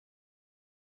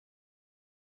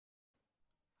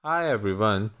Hi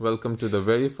everyone, welcome to the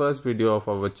very first video of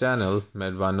our channel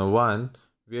Med 101,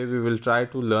 where we will try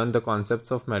to learn the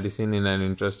concepts of medicine in an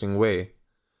interesting way.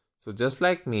 So just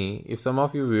like me, if some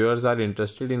of you viewers are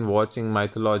interested in watching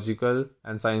mythological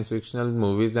and science fictional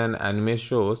movies and anime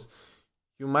shows,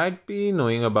 you might be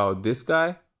knowing about this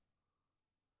guy,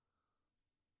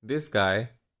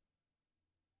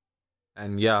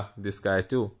 and yeah, this guy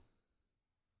too.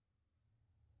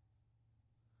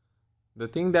 The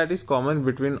thing that is common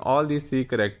between all these three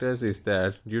characters is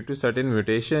that due to certain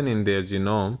mutation in their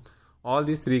genome, all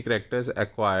these three characters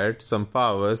acquired some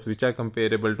powers which are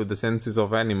comparable to the senses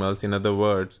of animals. In other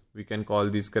words, we can call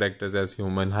these characters as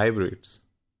human hybrids.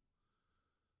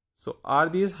 So are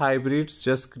these hybrids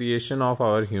just creation of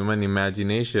our human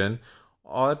imagination,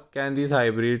 or can these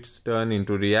hybrids turn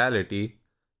into reality?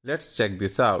 Let's check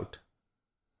this out.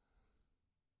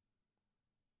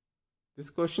 This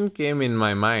question came in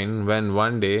my mind when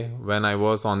one day, when I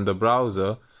was on the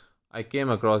browser, I came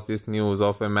across this news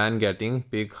of a man getting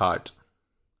pig heart.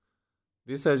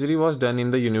 This surgery was done in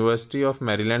the University of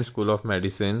Maryland School of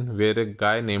Medicine, where a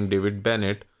guy named David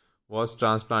Bennett was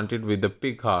transplanted with a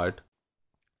pig heart.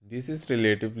 This is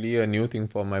relatively a new thing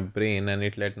for my brain, and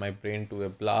it led my brain to a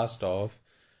blast off.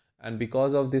 And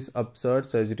because of this absurd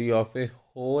surgery of a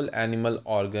whole animal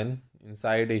organ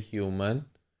inside a human,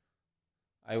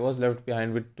 I was left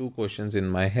behind with two questions in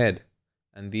my head,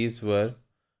 and these were: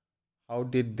 how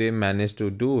did they manage to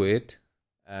do it,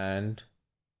 and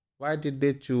why did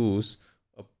they choose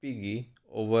a piggy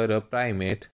over a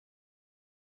primate?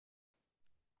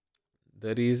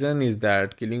 The reason is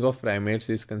that killing of primates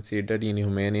is considered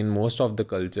inhumane in most of the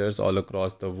cultures all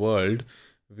across the world,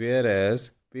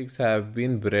 whereas pigs have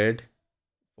been bred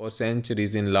for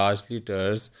centuries in large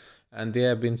litters, and they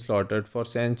have been slaughtered for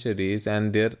centuries,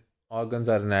 and their organs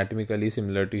are anatomically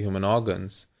similar to human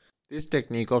organs. This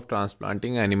technique of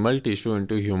transplanting animal tissue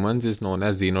into humans is known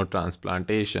as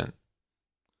xenotransplantation.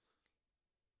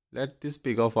 Let this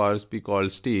pig of ours be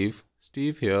called Steve.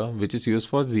 Steve here, which is used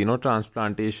for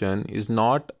xenotransplantation, is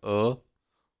not a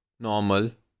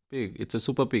normal pig, it's a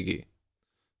super piggy.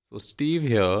 So Steve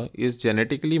here is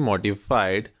genetically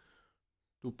modified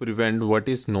to prevent what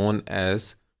is known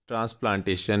as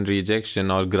transplantation rejection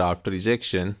or graft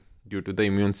rejection due to the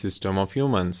immune system of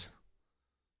humans.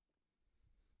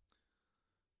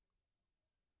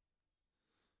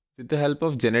 With the help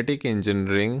of genetic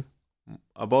engineering,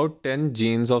 about 10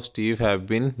 genes of Steve have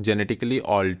been genetically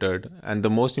altered, and the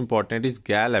most important is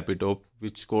GAL epitope,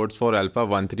 which codes for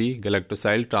alpha-1,3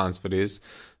 galactosyl transferase,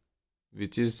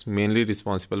 which is mainly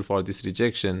responsible for this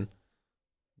rejection.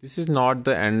 This is not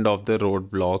the end of the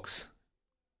roadblocks.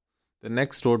 The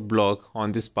next roadblock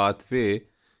on this pathway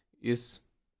is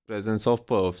presence of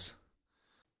pervs.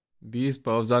 These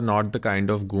pervs are not the kind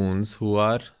of goons who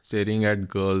are staring at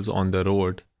girls on the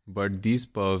road, but these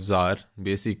pervs are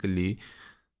basically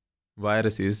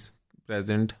viruses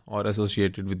present or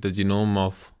associated with the genome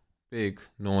of pig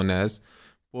known as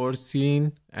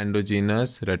porcine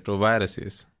endogenous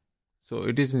retroviruses. So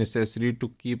it is necessary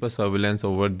to keep a surveillance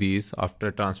over these after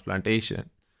transplantation.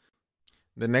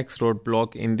 The next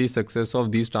roadblock in the success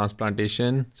of these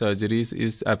transplantation surgeries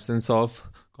is absence of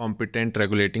competent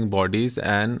regulating bodies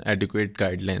and adequate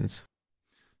guidelines.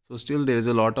 So still there is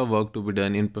a lot of work to be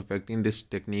done in perfecting this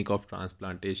technique of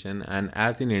transplantation, and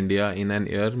as in India, in an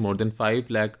year more than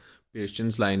 5 lakh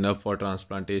patients line up for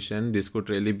transplantation, this could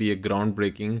really be a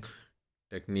groundbreaking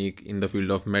technique in the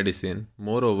field of medicine.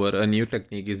 Moreover, a new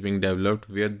technique is being developed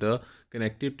where the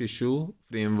connective tissue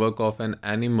framework of an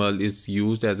animal is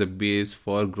used as a base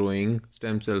for growing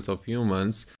stem cells of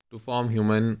humans to form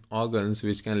human organs,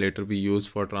 which can later be used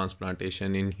for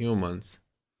transplantation in humans.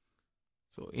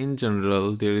 So in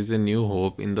general, there is a new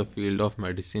hope in the field of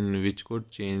medicine which could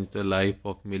change the life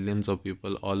of millions of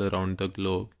people all around the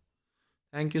globe.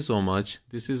 Thank you so much.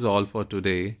 This is all for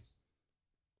today.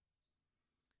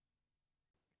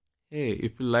 Hey,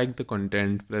 if you like the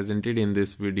content presented in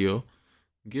this video,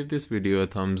 give this video a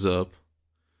thumbs up,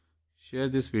 share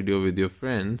this video with your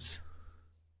friends,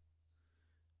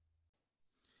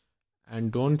 and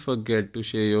don't forget to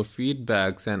share your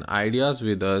feedbacks and ideas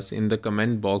with us in the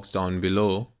comment box down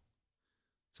below.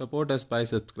 Support us by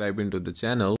subscribing to the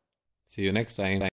channel. See you next time.